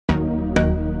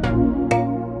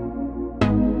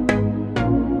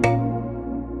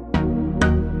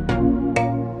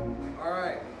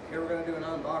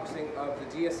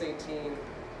Ds18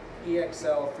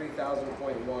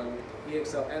 EXL-3000.1,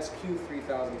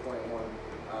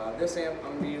 EXL-SQ3000.1. This amp I'm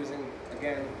going to be using,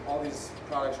 again, all these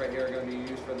products right here are going to be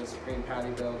used for the Supreme Patty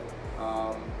build.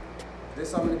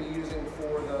 This I'm going to be using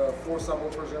for the 4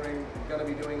 subwoofers I'm going to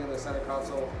be doing in the center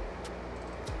console.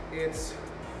 It's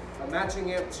a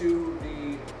matching amp to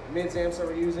the mids amps that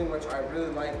we're using, which I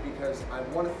really like because I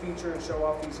want to feature and show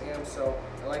off these amps, so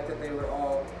I like that they were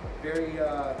all very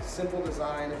simple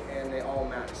design and they all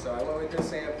match. So I went with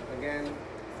this amp again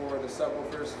for the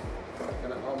subwoofers. I'm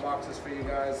going to unbox this for you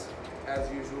guys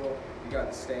as usual. You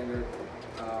got the standard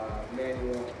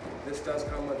manual. This does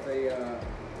come with a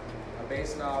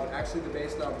bass knob. Actually, the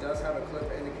bass knob does have a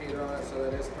clip indicator on it, so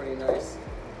that is pretty nice.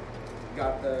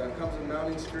 Comes with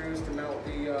mounting screws to mount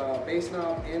the bass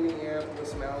knob and the amp with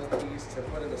some Allen keys to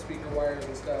put in the speaker wires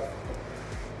and stuff.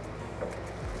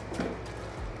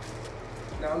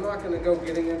 Now I'm not going to go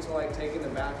getting into like taking the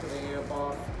back of the amp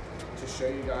off to show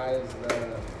you guys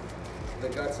the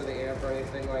guts of the amp or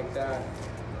anything like that.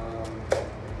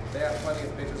 They have plenty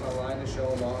of pictures online to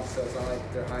show them off, so it's not like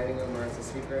they're hiding them or it's a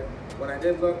secret. When I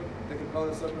did look, the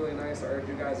components look really nice. I urge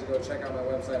you guys to go check out my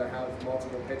website. I have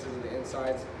multiple pictures of the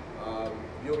insides.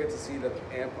 You'll get to see the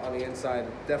amp on the inside.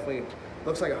 Definitely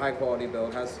looks like a high quality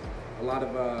build. Has a lot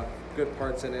of good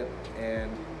parts in it,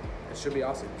 and it should be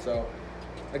awesome. So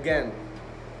again,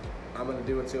 I'm gonna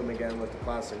do it to them again with the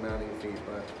plastic mounting feet,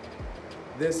 but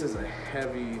this is a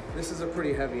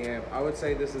pretty heavy amp. I would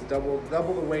say this is double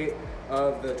the weight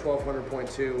of the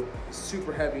 1200.2.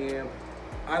 Super heavy amp.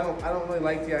 I don't really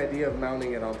like the idea of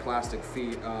mounting it on plastic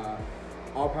feet.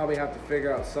 I'll probably have to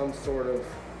figure out some sort of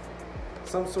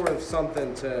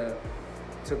something to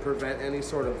prevent any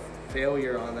sort of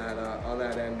failure on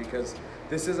that end, because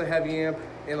this is a heavy amp.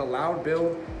 In a loud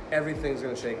build, everything's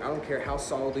gonna shake. I don't care how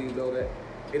solidly you build it.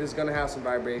 It is gonna have some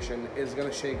vibration. It is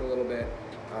gonna shake a little bit.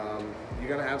 You're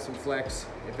gonna have some flex.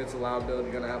 If it's a loud build,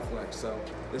 you're gonna have flex. So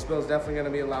this build is definitely gonna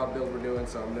be a loud build we're doing.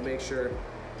 So I'm gonna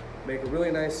make a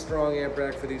really nice strong amp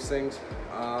rack for these things.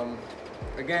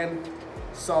 Again,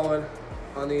 solid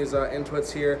on these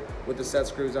inputs here with the set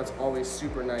screws. That's always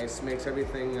super nice. Makes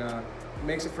everything,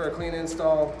 makes it for a clean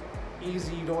install,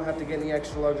 easy. You don't have to get any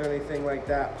extra lugs or anything like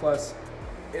that. Plus,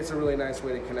 it's a really nice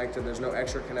way to connect it. There's no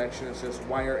extra connection. It's just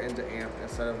wire into amp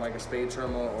instead of like a spade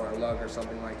terminal or a lug or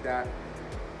something like that.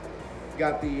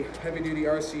 Got the heavy duty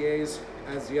RCAs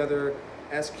as the other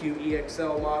SQ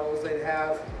EXL models they'd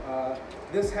have.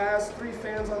 This has 3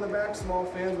 fans on the back, small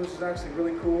fans, which is actually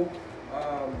really cool.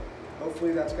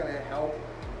 Hopefully that's going to help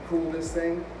cool this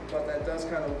thing, but that does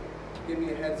kind of give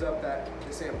me a heads up that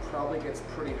this amp probably gets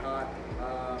pretty hot.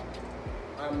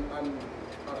 I'm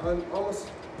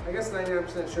almost, I guess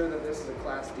 99% sure that this is a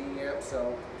Class D amp,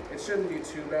 so it shouldn't be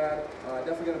too bad.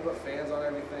 Definitely going to put fans on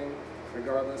everything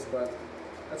regardless, but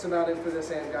that's about it for this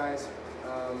amp, guys.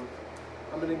 I'm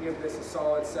going to give this a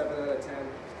solid 7 out of 10.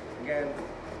 Again,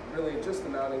 really just the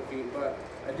mounting feet, but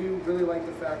I do really like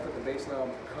the fact that the bass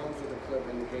knob comes with a clip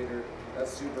indicator.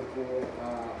 That's super cool.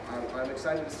 I'm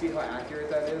excited to see how accurate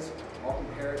that is. I'll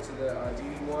compare it to the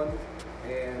DD1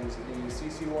 and the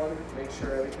CC1, make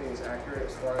sure everything is accurate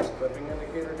as far as clipping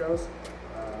indicator goes.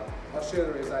 I'll share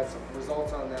the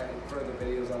results on that in further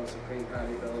videos on the Supreme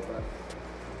Patty build, but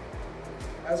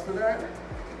as for that,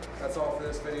 that's all for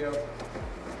this video.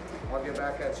 I'll get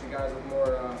back at you guys with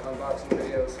more unboxing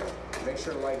videos. Make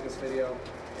sure to like this video.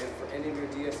 And for any of your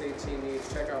Ds18 needs,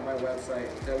 check out my website,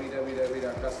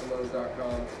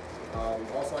 www.CustomLowz.com.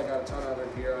 Also, I got a ton of other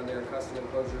gear on there, custom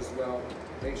enclosures as well.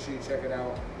 Make sure you check it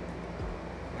out.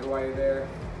 And while you're there,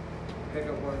 pick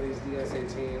up one of these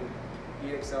Ds18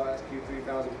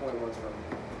 EXL-SQ3000.1s from me.